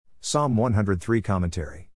Psalm 103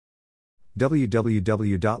 Commentary.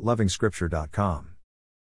 www.lovingscripture.com.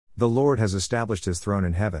 The Lord has established His throne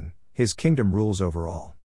in heaven, His kingdom rules over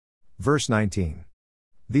all. Verse 19.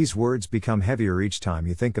 These words become heavier each time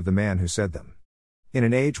you think of the man who said them. In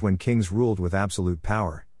an age when kings ruled with absolute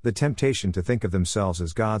power, the temptation to think of themselves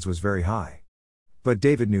as gods was very high. But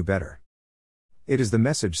David knew better. It is the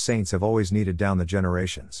message saints have always needed down the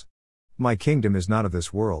generations. My kingdom is not of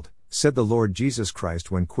this world, said the Lord Jesus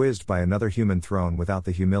Christ when quizzed by another human throne without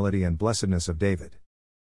the humility and blessedness of David.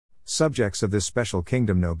 Subjects of this special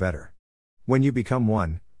kingdom know better. When you become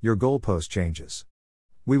one, your goalpost changes.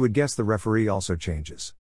 We would guess the referee also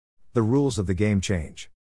changes. The rules of the game change.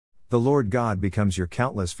 The Lord God becomes your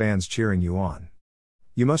countless fans cheering you on.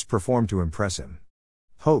 You must perform to impress Him.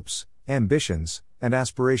 Hopes, ambitions, and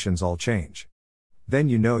aspirations all change. Then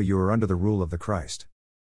you know you are under the rule of the Christ.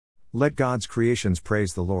 Let God's creations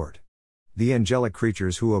praise the Lord. The angelic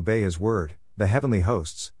creatures who obey His word, the heavenly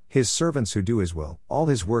hosts, His servants who do His will, all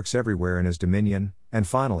His works everywhere in His dominion, and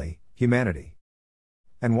finally, humanity.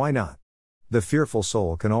 And why not? The fearful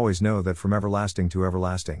soul can always know that from everlasting to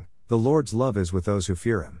everlasting, the Lord's love is with those who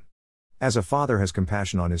fear Him. As a father has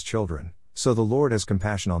compassion on his children, so the Lord has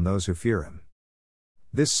compassion on those who fear Him.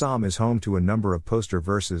 This psalm is home to a number of poster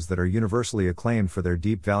verses that are universally acclaimed for their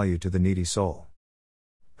deep value to the needy soul.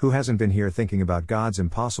 Who hasn't been here thinking about God's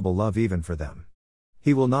impossible love even for them?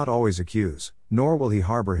 He will not always accuse, nor will He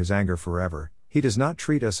harbor His anger forever. He does not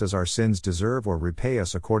treat us as our sins deserve or repay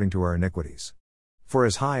us according to our iniquities. For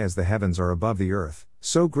as high as the heavens are above the earth,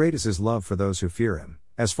 so great is His love for those who fear Him.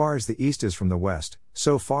 As far as the east is from the west,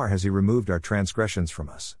 so far has He removed our transgressions from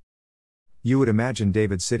us. You would imagine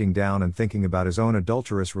David sitting down and thinking about his own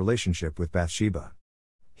adulterous relationship with Bathsheba.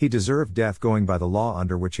 He deserved death going by the law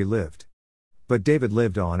under which he lived. But David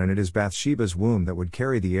lived on, and it is Bathsheba's womb that would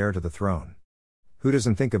carry the heir to the throne. Who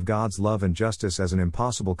doesn't think of God's love and justice as an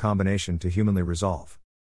impossible combination to humanly resolve?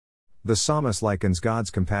 The psalmist likens God's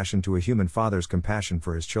compassion to a human father's compassion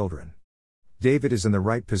for his children. David is in the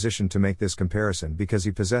right position to make this comparison because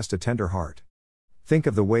he possessed a tender heart. Think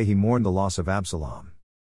of the way he mourned the loss of Absalom.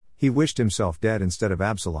 He wished himself dead instead of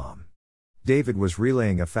Absalom. David was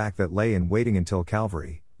relaying a fact that lay in waiting until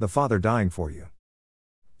Calvary, the Father dying for you.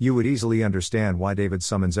 You would easily understand why David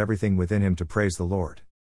summons everything within him to praise the Lord.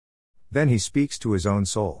 Then he speaks to his own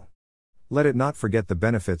soul. Let it not forget the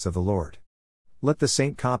benefits of the Lord. Let the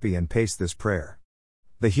saint copy and paste this prayer.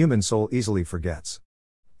 The human soul easily forgets.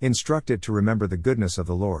 Instruct it to remember the goodness of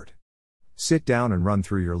the Lord. Sit down and run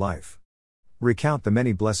through your life. Recount the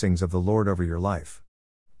many blessings of the Lord over your life.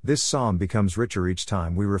 This psalm becomes richer each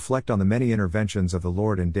time we reflect on the many interventions of the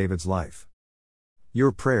Lord in David's life.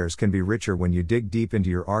 Your prayers can be richer when you dig deep into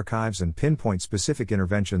your archives and pinpoint specific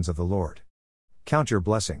interventions of the Lord. Count your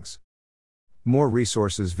blessings. More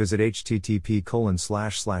resources visit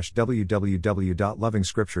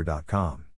http://www.lovingscripture.com.